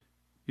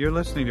You're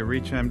listening to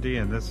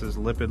ReachMD, and this is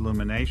Lipid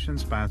Lumination,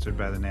 sponsored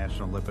by the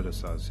National Lipid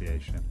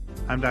Association.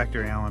 I'm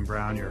Dr. Alan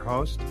Brown, your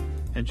host,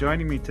 and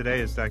joining me today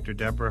is Dr.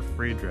 Deborah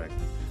Friedrich,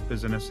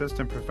 who's an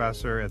assistant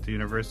professor at the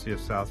University of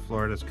South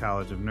Florida's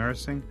College of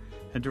Nursing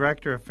and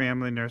director of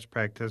Family Nurse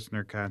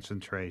Practitioner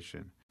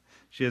Concentration.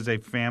 She is a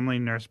family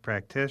nurse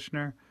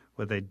practitioner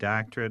with a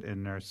doctorate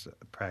in nurse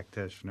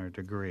practitioner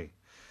degree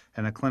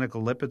and a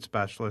clinical lipid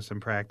specialist in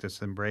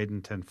practice in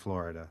Bradenton,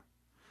 Florida.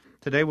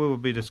 Today we will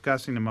be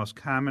discussing the most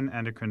common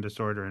endocrine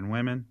disorder in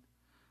women,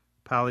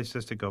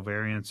 polycystic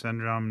ovarian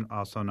syndrome,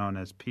 also known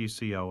as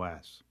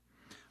PCOS.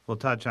 We'll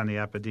touch on the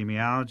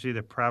epidemiology,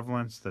 the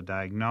prevalence, the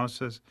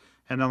diagnosis,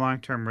 and the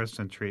long-term risks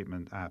and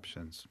treatment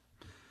options.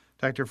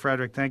 Dr.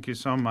 Friedrich, thank you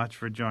so much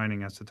for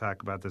joining us to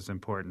talk about this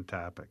important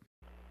topic.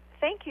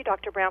 Thank you,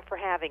 Dr. Brown, for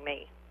having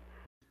me.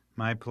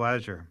 My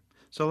pleasure.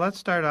 So let's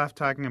start off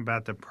talking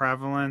about the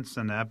prevalence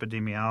and the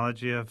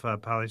epidemiology of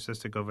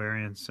polycystic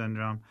ovarian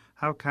syndrome.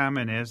 How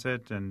common is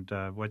it, and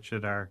what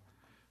should our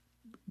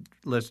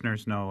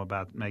listeners know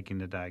about making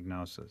the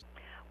diagnosis?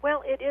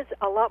 Well, it is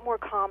a lot more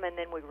common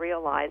than we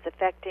realize,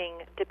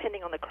 affecting,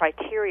 depending on the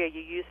criteria you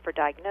use for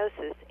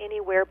diagnosis,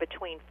 anywhere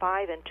between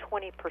 5 and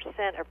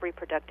 20% of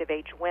reproductive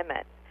age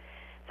women.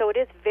 So it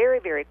is very,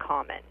 very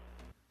common.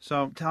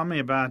 So tell me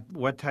about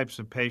what types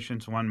of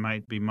patients one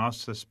might be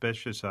most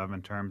suspicious of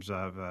in terms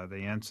of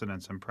the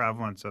incidence and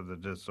prevalence of the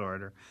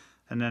disorder.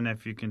 And then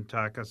if you can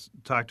talk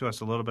to us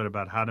a little bit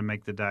about how to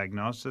make the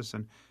diagnosis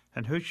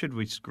and who should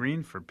we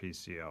screen for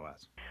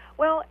PCOS?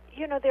 Well,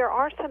 there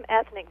are some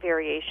ethnic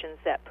variations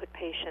that put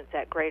patients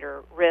at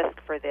greater risk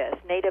for this.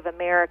 Native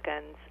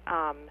Americans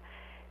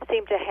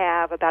seem to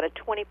have about a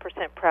 20%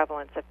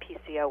 prevalence of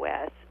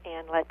PCOS,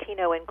 and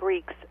Latino and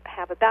Greeks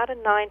have about a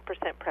 9%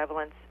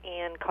 prevalence,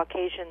 and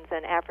Caucasians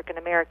and African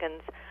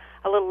Americans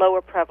a little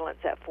lower prevalence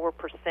at 4%.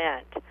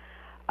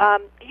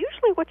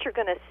 Usually what you're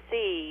going to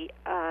see,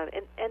 and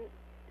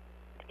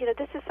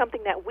this is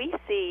something that we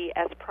see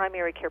as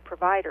primary care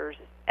providers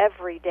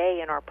every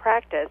day in our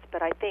practice,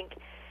 but I think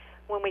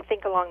when we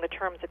think along the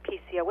terms of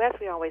PCOS,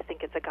 we always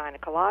think it's a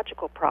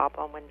gynecological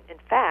problem, when in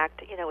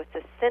fact, it's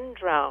a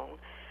syndrome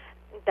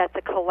that's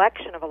a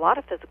collection of a lot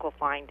of physical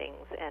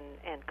findings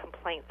and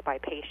complaints by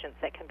patients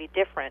that can be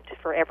different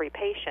for every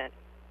patient.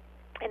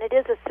 And it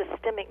is a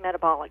systemic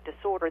metabolic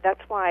disorder.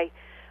 That's why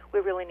we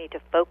really need to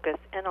focus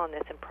in on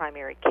this in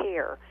primary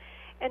care.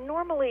 And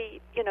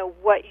normally,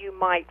 what you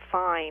might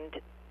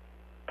find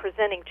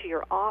presenting to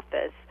your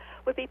office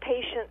would be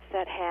patients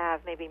that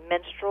have maybe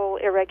menstrual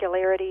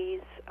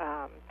irregularities,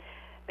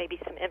 maybe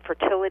some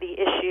infertility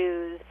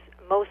issues.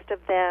 Most of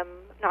them,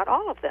 not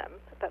all of them,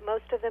 but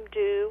most of them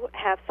do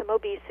have some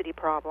obesity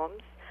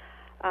problems,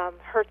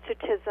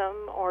 hirsutism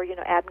or,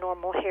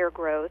 abnormal hair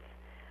growth.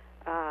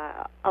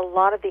 A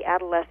lot of the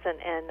adolescent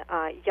and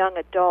young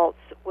adults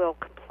will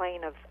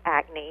complain of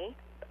acne,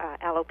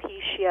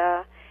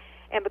 alopecia,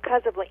 and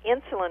because of the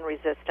insulin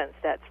resistance,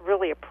 that's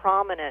really a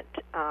prominent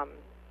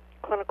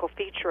clinical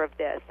feature of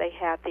this. They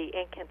have the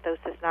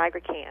acanthosis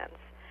nigricans.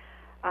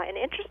 And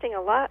interesting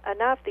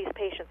enough, these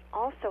patients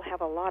also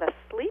have a lot of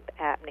sleep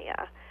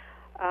apnea,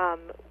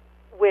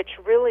 which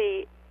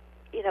really,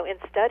 in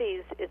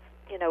studies,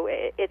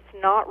 it's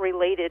not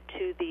related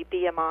to the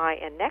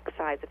BMI and neck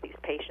size of these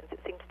patients. It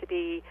seems to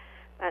be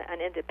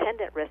an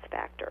independent risk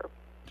factor.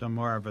 So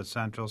more of a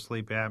central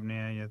sleep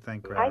apnea, you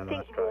think? I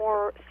think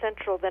more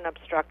central than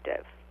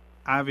obstructive.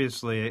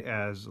 Obviously,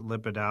 as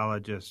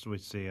lipidologists, we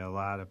see a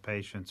lot of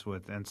patients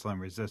with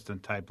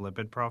insulin-resistant type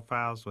lipid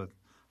profiles with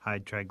high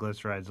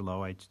triglycerides, low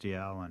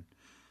HDL, and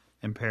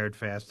impaired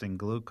fasting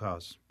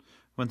glucose.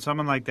 When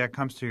someone like that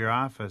comes to your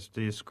office,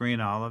 do you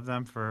screen all of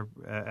them for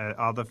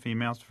all the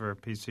females for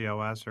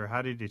PCOS, or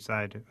how do you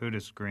decide who to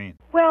screen?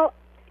 Well,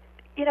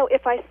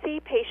 if I see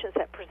patients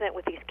that present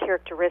with these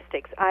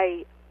characteristics,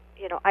 I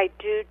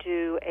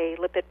do a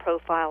lipid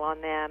profile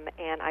on them,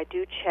 and I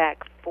do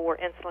check for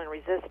insulin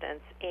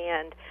resistance,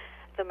 and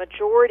the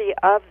majority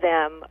of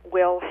them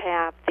will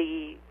have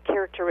the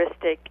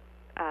characteristic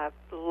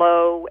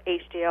low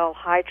HDL,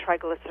 high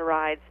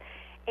triglycerides,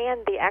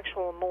 and the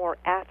actual more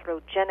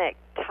atherogenic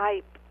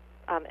type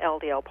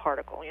LDL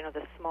particle,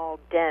 the small,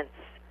 dense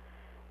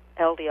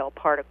LDL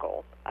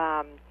particle.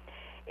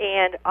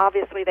 And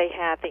obviously they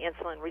have the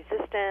insulin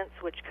resistance,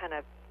 which kind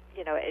of,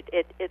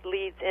 it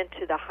leads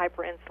into the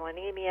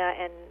hyperinsulinemia,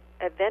 and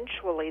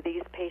eventually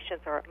these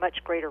patients are at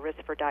much greater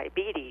risk for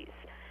diabetes.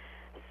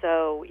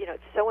 So,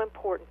 it's so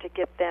important to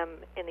get them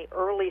in the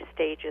early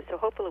stages, so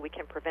hopefully we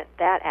can prevent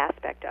that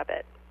aspect of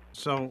it.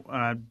 So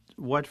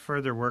what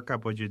further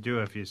workup would you do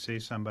if you see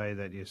somebody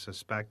that you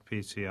suspect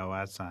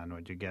PCOS on?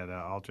 Would you get an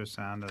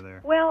ultrasound of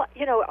their... Well,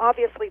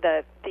 obviously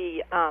the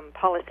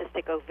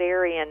polycystic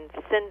ovarian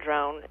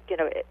syndrome,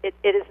 it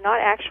is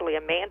not actually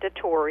a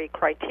mandatory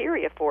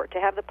criteria for it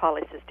to have the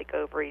polycystic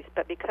ovaries,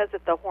 but because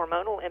of the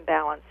hormonal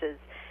imbalances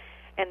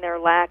and their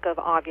lack of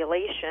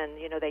ovulation,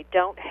 they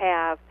don't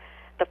have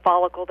the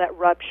follicle that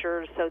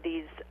ruptures, so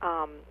these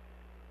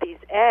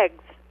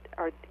eggs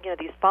are,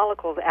 these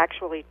follicles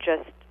actually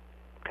just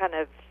kind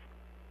of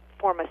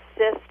form a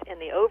cyst in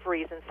the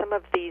ovaries, and some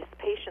of these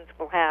patients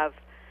will have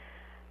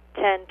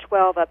 10,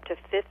 12, up to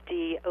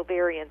 50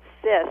 ovarian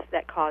cysts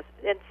that cause,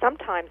 and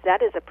sometimes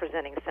that is a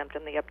presenting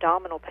symptom, the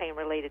abdominal pain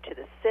related to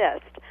the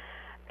cyst.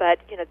 But,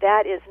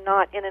 that is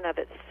not in and of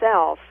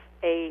itself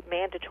a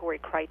mandatory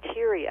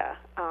criteria.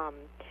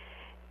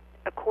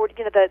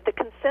 The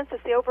consensus,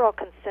 the overall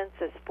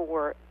consensus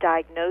for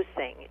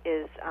diagnosing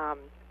is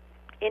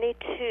any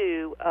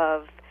two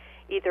of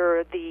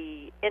either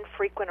the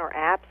infrequent or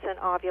absent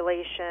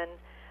ovulation,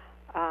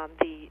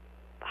 the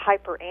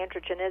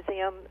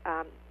hyperandrogenism,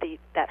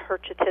 that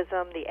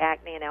hirsutism, the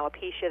acne and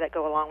alopecia that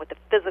go along with the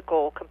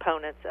physical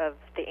components of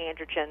the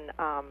androgen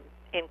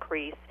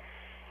increase,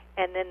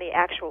 and then the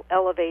actual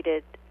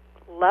elevated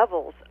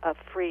levels of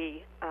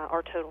free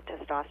or total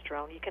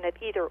testosterone. You can have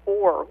either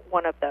or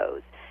one of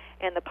those,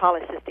 and the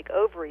polycystic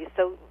ovaries.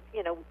 So,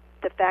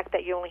 the fact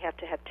that you only have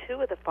to have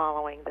two of the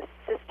following, the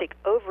cystic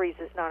ovaries,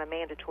 is not a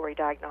mandatory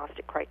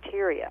diagnostic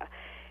criteria.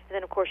 And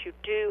then, of course, you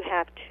do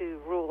have to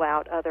rule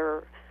out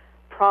other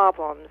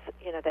problems,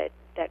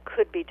 that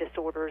could be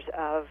disorders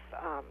of,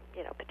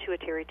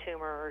 pituitary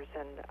tumors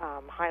and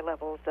high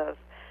levels of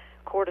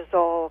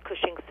cortisol,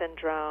 Cushing's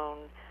syndrome,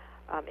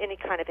 any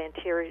kind of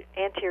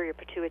anterior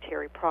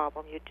pituitary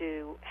problem. You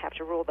do have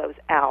to rule those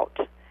out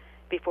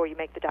before you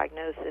make the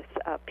diagnosis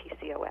of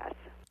PCOS.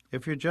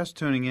 If you're just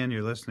tuning in,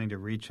 you're listening to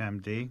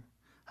ReachMD.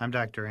 I'm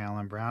Dr.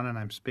 Alan Brown, and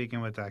I'm speaking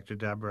with Dr.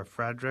 Deborah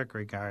Frederick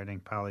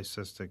regarding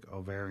polycystic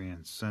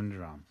ovarian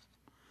syndrome.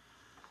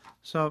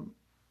 So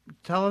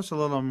tell us a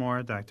little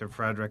more, Dr.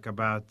 Frederick,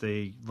 about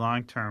the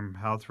long-term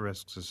health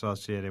risks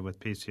associated with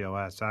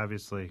PCOS.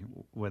 Obviously,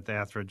 with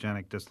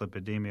atherogenic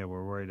dyslipidemia,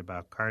 we're worried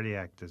about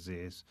cardiac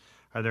disease.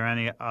 Are there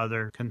any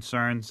other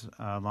concerns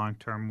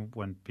long-term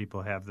when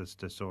people have this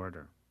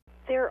disorder?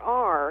 There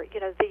are.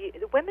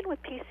 The women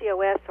with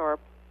PCOS are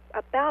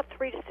about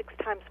 3 to 6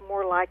 times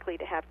more likely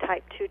to have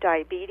type 2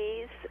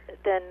 diabetes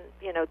than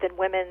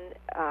women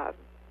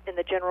in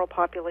the general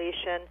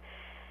population.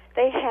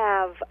 They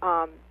have,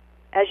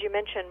 as you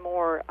mentioned,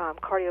 more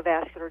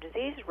cardiovascular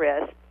disease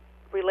risk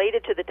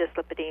related to the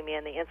dyslipidemia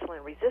and the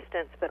insulin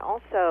resistance, but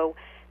also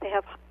they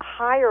have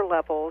higher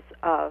levels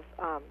of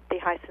the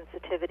high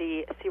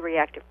sensitivity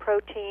C-reactive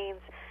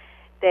proteins.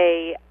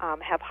 They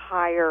have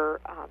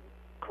higher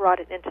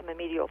carotid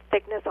intima-medial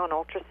thickness on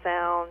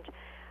ultrasound.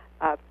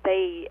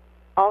 They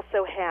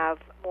also have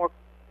more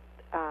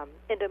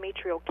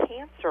endometrial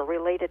cancer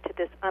related to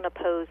this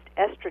unopposed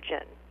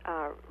estrogen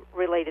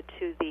related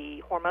to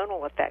the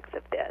hormonal effects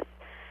of this.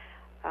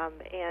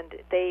 And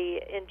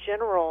they, in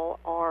general,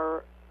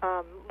 are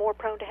more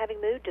prone to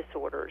having mood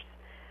disorders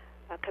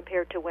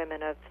compared to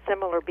women of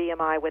similar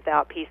BMI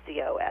without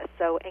PCOS.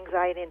 So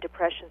anxiety and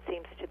depression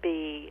seems to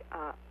be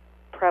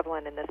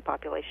prevalent in this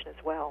population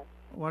as well.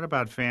 What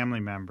about family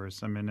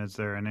members? I mean, is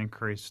there an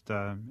increased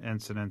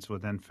incidence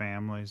within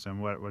families,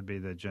 and what would be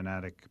the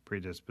genetic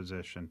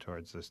predisposition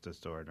towards this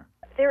disorder?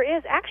 There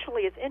is.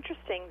 Actually, it's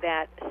interesting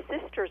that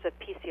sisters of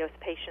PCOS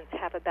patients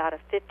have about a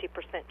 50%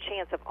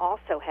 chance of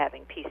also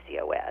having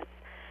PCOS.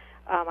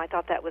 I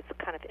thought that was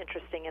kind of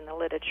interesting in the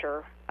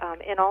literature.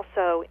 And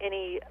also,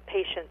 any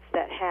patients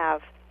that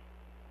have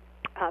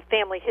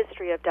family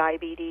history of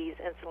diabetes,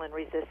 insulin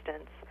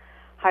resistance,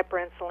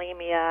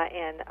 hyperinsulinemia,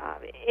 and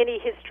any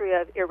history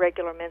of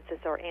irregular menses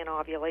or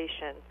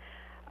anovulation,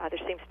 there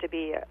seems to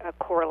be a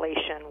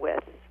correlation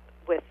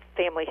with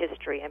family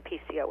history and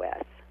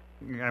PCOS.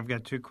 I've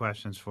got two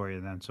questions for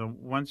you then. So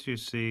once you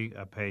see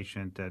a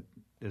patient that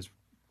is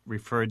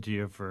referred to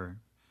you for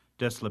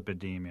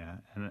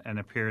dyslipidemia and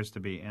appears to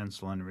be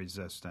insulin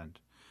resistant,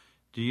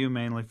 do you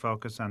mainly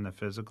focus on the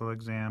physical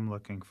exam,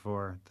 looking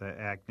for the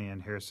acne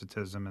and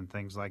hirsutism and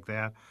things like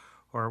that?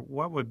 Or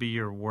what would be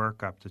your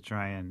workup to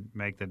try and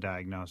make the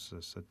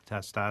diagnosis? A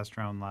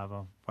testosterone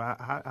level?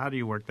 How do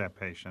you work that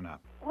patient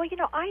up? Well,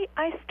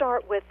 I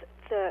start with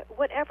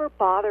whatever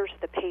bothers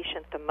the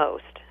patient the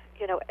most,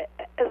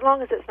 as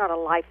long as it's not a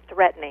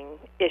life-threatening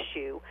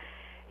issue.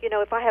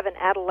 If I have an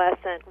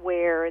adolescent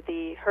where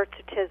the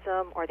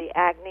hirsutism or the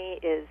acne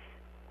is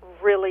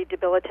really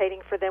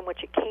debilitating for them,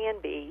 which it can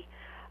be,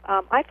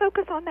 I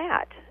focus on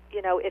that.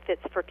 If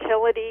it's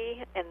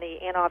fertility and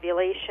the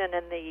anovulation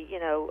and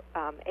the,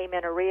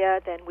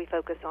 amenorrhea, then we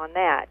focus on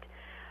that.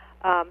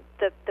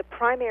 The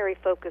primary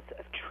focus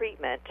of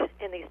treatment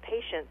in these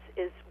patients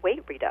is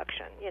weight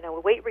reduction.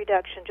 Weight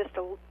reduction, just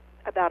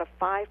about a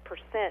 5%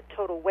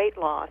 total weight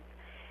loss,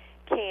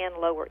 can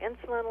lower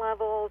insulin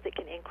levels, it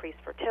can increase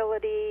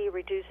fertility,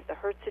 reduce the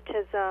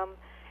hirsutism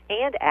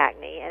and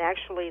acne, and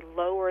actually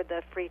lower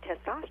the free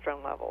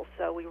testosterone levels.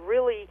 So we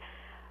really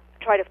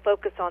try to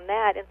focus on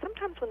that. And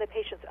sometimes when the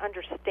patients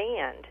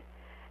understand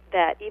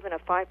that even a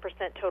 5%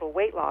 total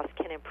weight loss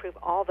can improve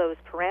all those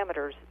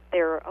parameters,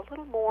 they're a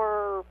little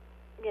more,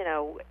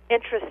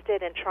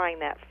 interested in trying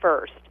that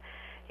first.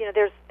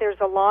 There's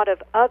a lot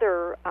of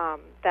other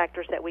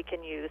factors that we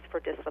can use for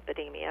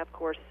dyslipidemia. Of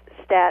course,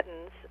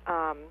 statins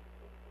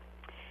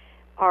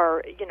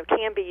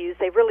can be used.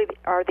 They really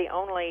are the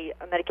only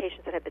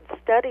medications that have been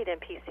studied in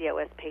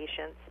PCOS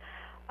patients.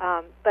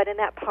 But in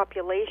that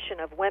population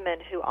of women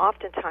who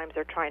oftentimes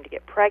are trying to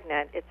get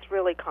pregnant, it's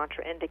really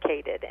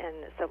contraindicated,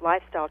 and so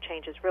lifestyle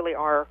changes really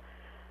are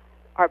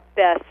our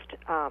best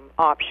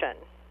option.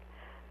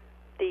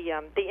 The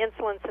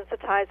insulin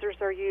sensitizers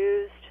are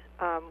used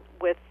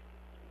with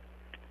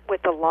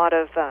a lot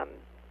of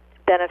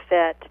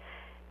benefit.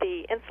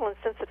 The insulin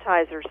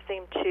sensitizers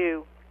seem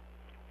to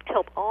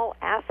help all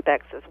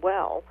aspects as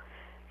well.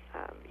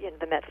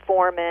 The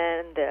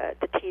metformin,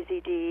 the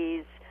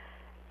TZDs.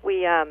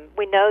 We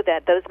know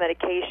that those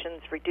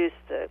medications reduce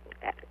the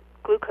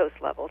glucose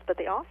levels, but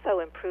they also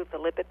improve the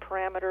lipid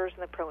parameters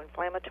and the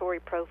pro-inflammatory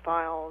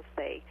profiles.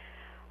 They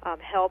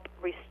help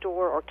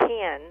restore, or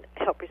can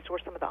help restore,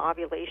 some of the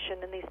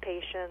ovulation in these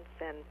patients,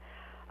 and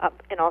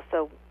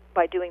also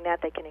by doing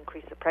that they can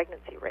increase the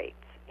pregnancy rates.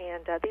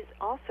 And these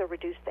also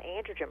reduce the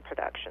androgen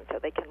production, so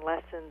they can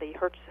lessen the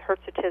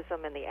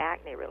hirsutism and the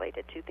acne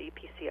related to the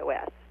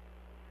PCOS.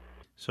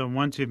 So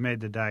once you've made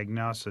the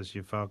diagnosis,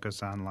 you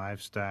focus on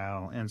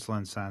lifestyle,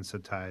 insulin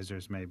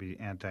sensitizers, maybe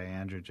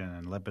anti-androgen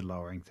and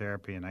lipid-lowering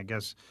therapy, and I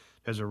guess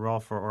there's a role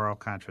for oral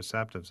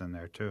contraceptives in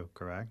there too,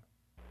 correct?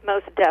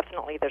 Most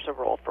definitely there's a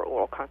role for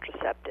oral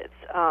contraceptives.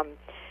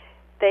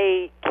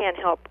 They can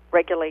help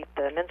regulate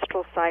the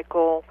menstrual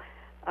cycle.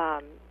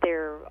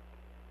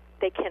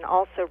 They can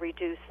also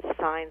reduce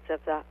signs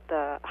of the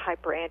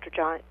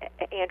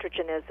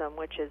hyperandrogenism,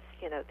 which is,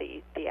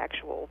 the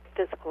actual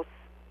physical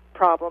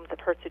problems of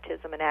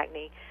hirsutism and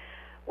acne,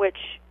 which,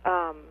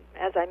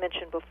 as I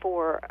mentioned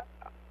before,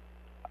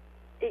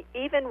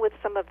 even with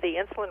some of the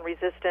insulin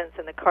resistance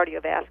and the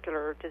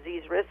cardiovascular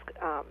disease risk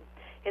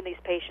in these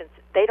patients,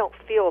 they don't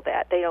feel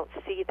that, they don't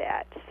see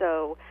that.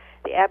 So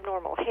the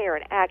abnormal hair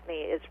and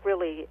acne is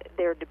really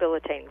their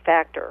debilitating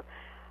factor.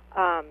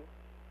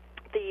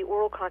 The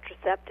oral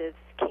contraceptives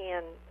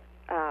can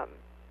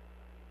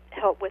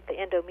help with the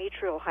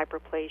endometrial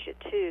hyperplasia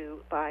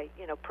too by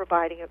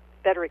providing a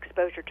better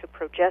exposure to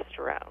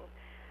progesterone,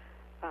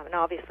 and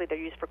obviously they're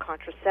used for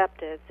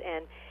contraceptives.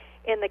 And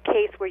in the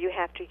case where you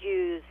have to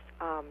use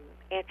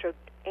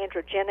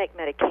androgenic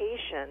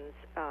medications,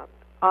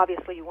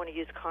 obviously you want to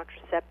use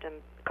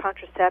contraceptives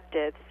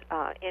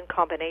in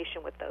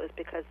combination with those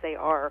because they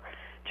are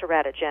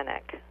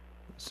teratogenic.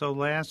 So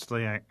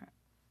lastly,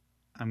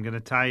 I'm going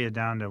to tie you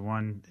down to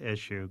one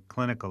issue,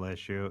 clinical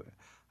issue.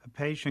 A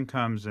patient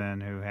comes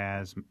in who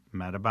has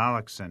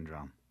metabolic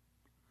syndrome,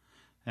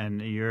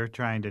 and you're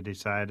trying to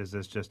decide, is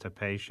this just a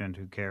patient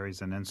who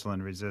carries an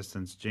insulin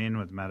resistance gene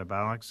with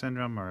metabolic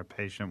syndrome or a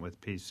patient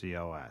with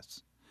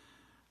PCOS?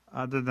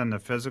 Other than the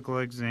physical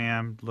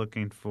exam,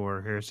 looking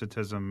for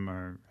hirsutism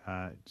or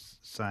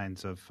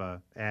signs of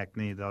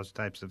acne, those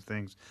types of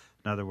things,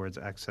 in other words,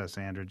 excess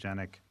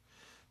androgenic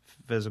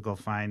physical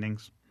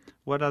findings,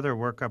 what other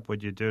workup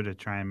would you do to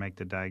try and make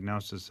the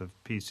diagnosis of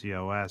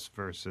PCOS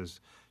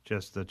versus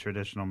just the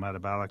traditional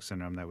metabolic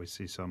syndrome that we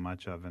see so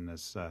much of in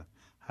this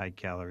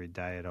high-calorie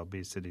diet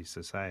obesity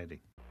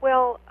society?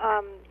 Well,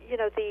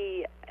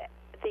 the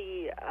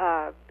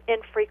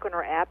infrequent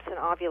or absent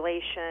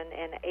ovulation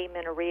and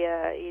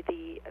amenorrhea,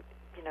 the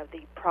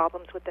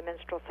problems with the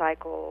menstrual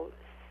cycle,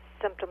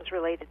 symptoms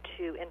related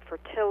to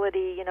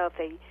infertility, if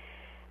they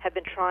have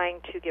been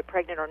trying to get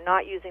pregnant or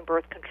not using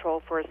birth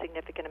control for a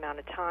significant amount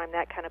of time,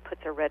 that kind of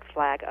puts a red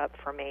flag up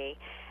for me.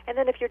 And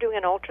then if you're doing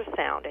an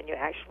ultrasound and you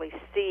actually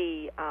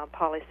see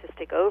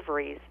polycystic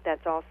ovaries,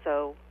 that's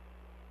also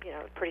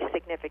a pretty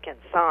significant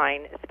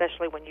sign,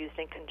 especially when used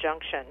in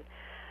conjunction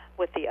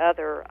with the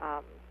other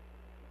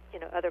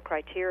other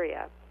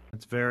criteria.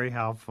 It's very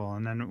helpful.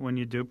 And then when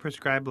you do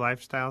prescribe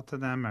lifestyle to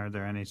them, are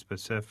there any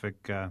specific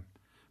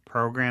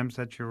programs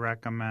that you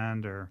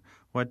recommend, or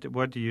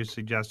what do you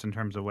suggest in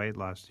terms of weight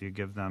loss? Do you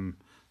give them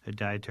a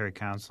dietary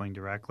counseling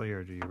directly,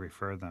 or do you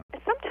refer them?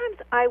 Sometimes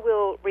I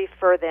will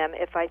refer them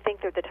if I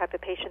think they're the type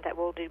of patient that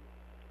will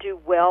do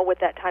well with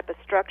that type of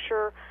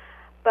structure.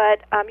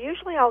 But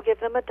usually I'll give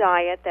them a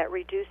diet that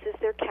reduces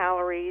their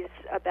calories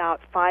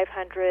about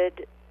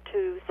 500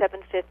 to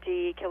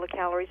 750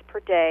 kilocalories per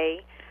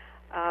day,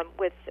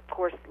 with, of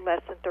course,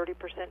 less than 30%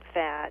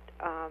 fat.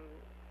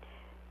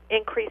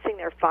 Increasing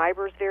their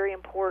fiber is very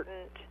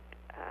important.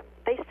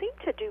 They seem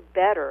to do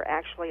better,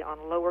 actually,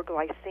 on lower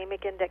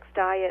glycemic index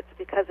diets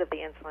because of the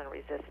insulin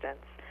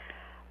resistance.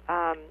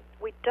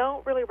 We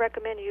don't really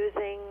recommend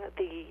using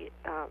the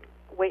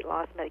weight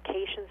loss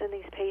medications in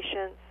these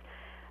patients.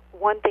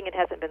 One thing, it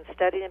hasn't been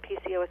studied in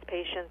PCOS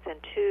patients, and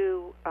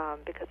two,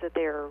 because of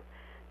their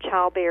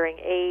childbearing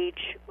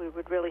age, we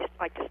would really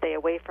like to stay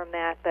away from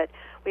that. But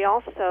we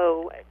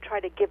also try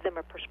to give them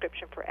a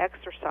prescription for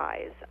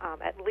exercise,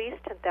 at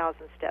least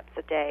 10,000 steps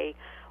a day,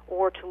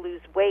 or to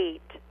lose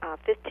weight,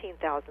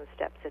 15,000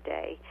 steps a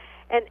day.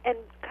 And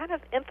kind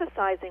of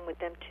emphasizing with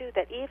them, too,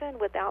 that even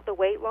without the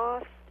weight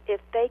loss,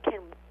 if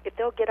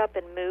they'll get up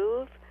and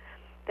move,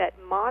 that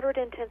moderate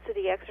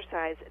intensity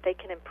exercise, they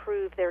can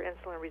improve their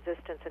insulin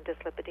resistance and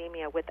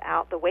dyslipidemia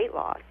without the weight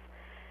loss.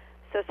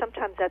 So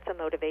sometimes that's a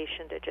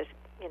motivation to just,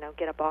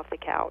 get up off the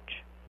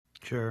couch.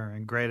 Sure,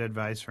 and great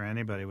advice for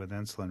anybody with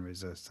insulin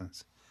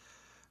resistance.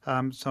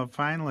 So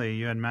finally,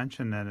 you had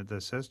mentioned that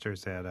the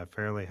sisters had a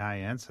fairly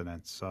high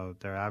incidence, so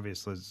there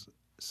obviously is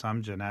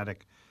some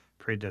genetic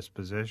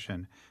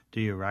predisposition.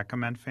 Do you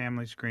recommend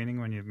family screening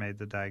when you've made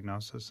the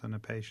diagnosis in a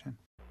patient?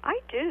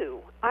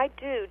 I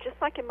do. Just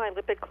like in my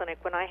lipid clinic,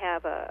 when I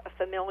have a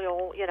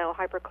familial,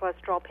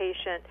 hypercholesterol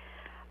patient,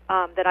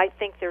 that I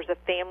think there's a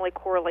family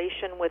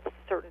correlation with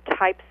certain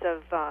types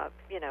of,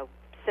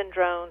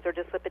 syndromes or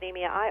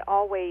dyslipidemia, I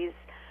always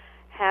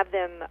have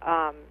them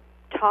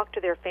talk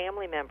to their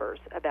family members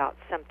about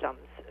symptoms,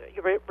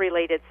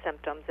 related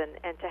symptoms,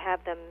 and to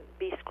have them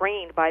be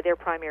screened by their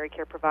primary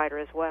care provider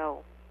as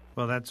well.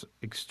 Well, that's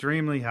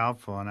extremely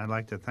helpful, and I'd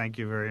like to thank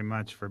you very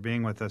much for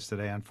being with us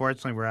today.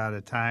 Unfortunately, we're out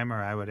of time,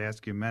 or I would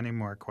ask you many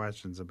more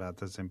questions about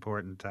this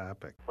important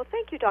topic. Well,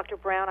 thank you, Dr.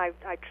 Brown. I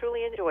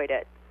truly enjoyed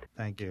it.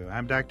 Thank you.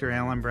 I'm Dr.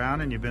 Alan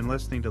Brown, and you've been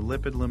listening to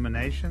Lipid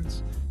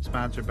Luminations,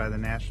 sponsored by the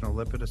National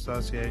Lipid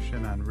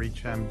Association on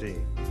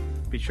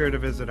ReachMD. Be sure to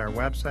visit our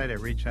website at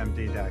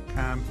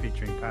reachmd.com,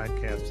 featuring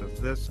podcasts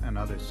of this and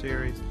other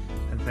series,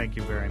 and thank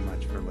you very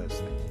much for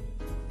listening.